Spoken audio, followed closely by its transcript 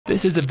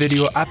This is a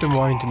video I've been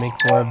wanting to make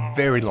for a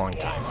very long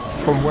time.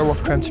 From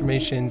werewolf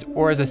transformations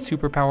or as a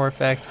superpower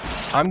effect,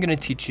 I'm going to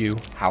teach you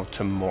how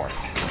to morph.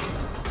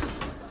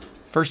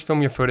 First,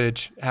 film your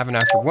footage, have an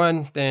actor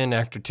 1, then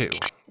actor 2,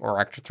 or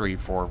actor 3,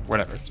 4,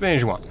 whatever, as many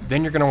as you want.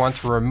 Then you're going to want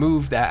to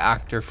remove that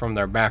actor from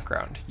their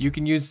background. You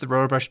can use the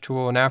rotor brush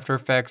tool in After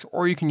Effects,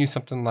 or you can use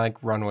something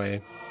like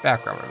Runway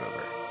Background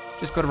Remover.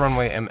 Just go to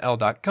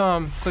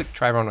runwayml.com, click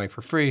try Runway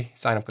for free,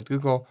 sign up with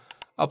Google,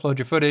 upload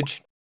your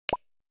footage,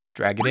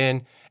 drag it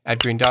in, add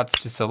green dots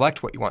to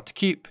select what you want to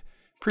keep,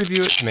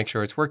 preview it to make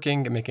sure it's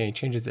working and make any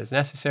changes as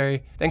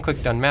necessary, then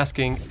click done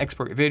masking,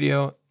 export your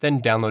video, then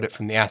download it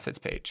from the assets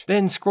page.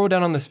 Then scroll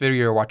down on this video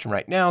you're watching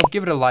right now,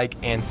 give it a like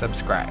and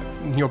subscribe.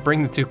 You'll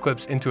bring the two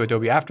clips into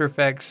Adobe After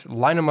Effects,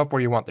 line them up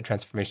where you want the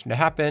transformation to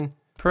happen,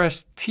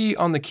 press T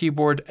on the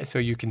keyboard so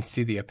you can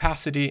see the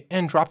opacity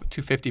and drop it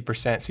to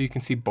 50% so you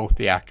can see both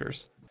the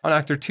actors. On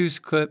actor 2's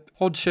clip,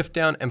 hold shift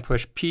down and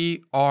push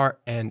P, R,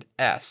 and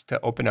S to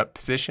open up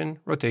position,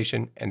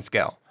 rotation, and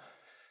scale.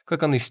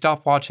 Click on these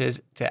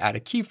stopwatches to add a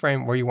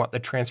keyframe where you want the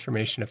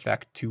transformation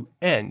effect to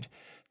end.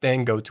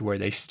 Then go to where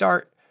they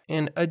start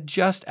and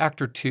adjust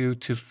actor 2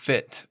 to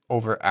fit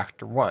over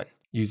actor 1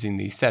 using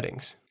these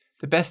settings.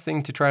 The best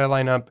thing to try to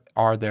line up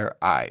are their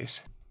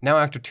eyes. Now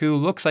actor 2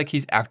 looks like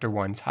he's actor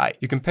 1's height.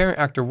 You can parent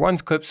actor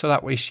 1's clip so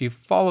that way she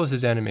follows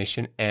his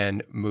animation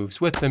and moves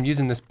with him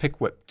using this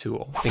pick whip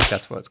tool. I think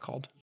that's what it's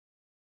called.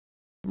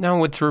 Now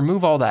let's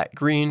remove all that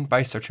green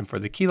by searching for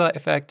the key light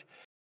effect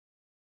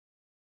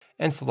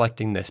and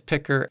selecting this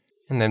picker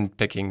and then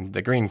picking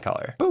the green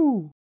color.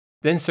 Boo!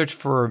 Then search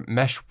for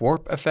mesh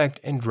warp effect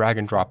and drag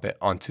and drop it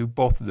onto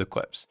both of the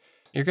clips.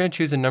 You're going to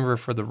choose a number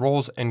for the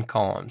rows and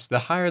columns. The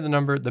higher the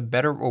number, the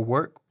better it will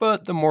work,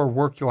 but the more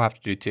work you'll have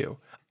to do too.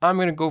 I'm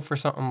going to go for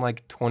something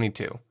like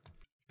 22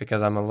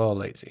 because I'm a little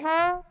lazy.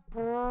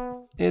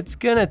 It's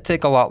going to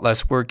take a lot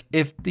less work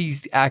if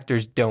these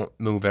actors don't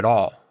move at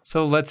all.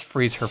 So let's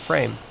freeze her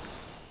frame.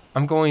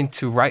 I'm going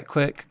to right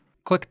click,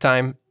 click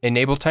time,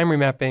 enable time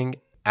remapping,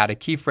 add a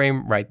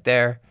keyframe right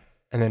there,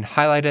 and then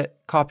highlight it,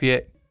 copy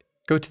it,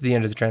 go to the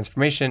end of the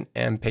transformation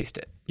and paste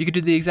it. You could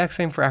do the exact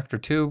same for actor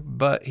 2,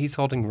 but he's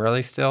holding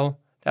really still.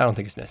 I don't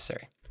think it's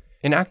necessary.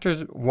 In actor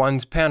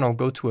 1's panel,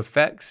 go to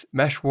Effects,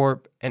 Mesh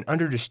Warp, and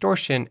under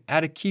Distortion,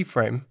 add a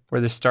keyframe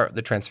where the start of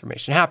the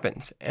transformation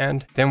happens.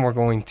 And then we're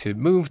going to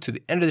move to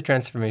the end of the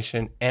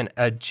transformation and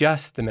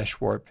adjust the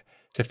Mesh Warp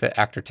to fit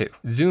actor 2.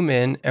 Zoom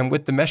in, and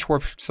with the Mesh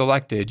Warp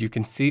selected, you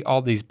can see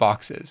all these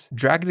boxes.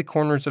 Drag the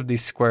corners of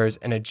these squares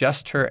and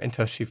adjust her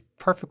until she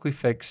perfectly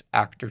fits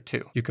actor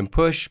 2. You can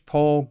push,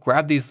 pull,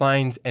 grab these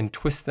lines, and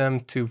twist them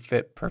to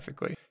fit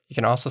perfectly. You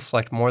can also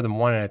select more than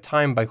one at a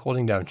time by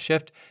holding down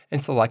Shift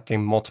and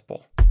selecting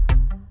multiple.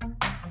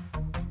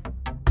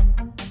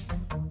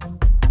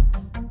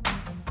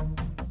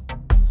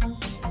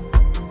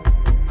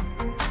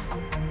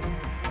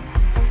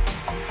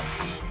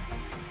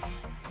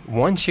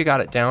 Once you got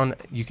it down,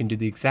 you can do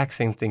the exact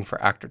same thing for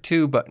actor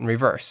 2, but in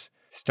reverse.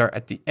 Start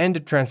at the end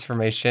of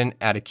transformation,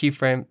 add a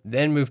keyframe,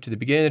 then move to the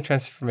beginning of the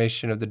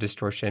transformation of the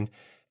distortion,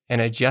 and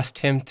adjust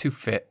him to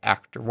fit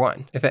actor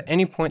 1. If at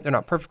any point they're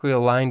not perfectly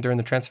aligned during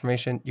the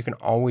transformation, you can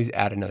always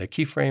add another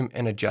keyframe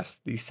and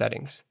adjust these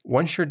settings.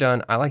 Once you're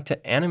done, I like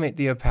to animate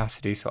the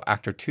opacity so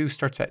actor 2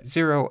 starts at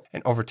 0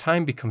 and over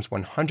time becomes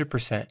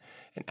 100%,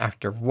 and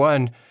actor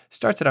 1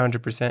 starts at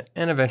 100%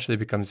 and eventually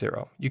becomes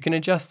 0. You can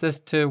adjust this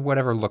to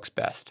whatever looks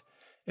best.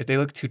 If they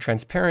look too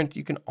transparent,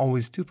 you can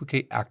always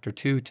duplicate actor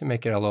 2 to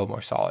make it a little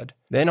more solid.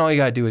 Then all you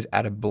gotta do is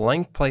add a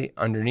blank plate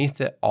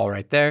underneath it, all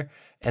right there,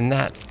 and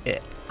that's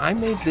it. I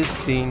made this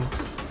scene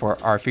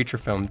for our feature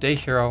film Day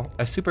Hero,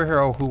 a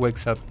superhero who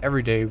wakes up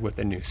every day with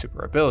a new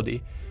super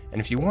ability. And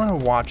if you want to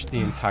watch the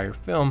entire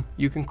film,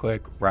 you can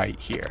click right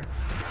here.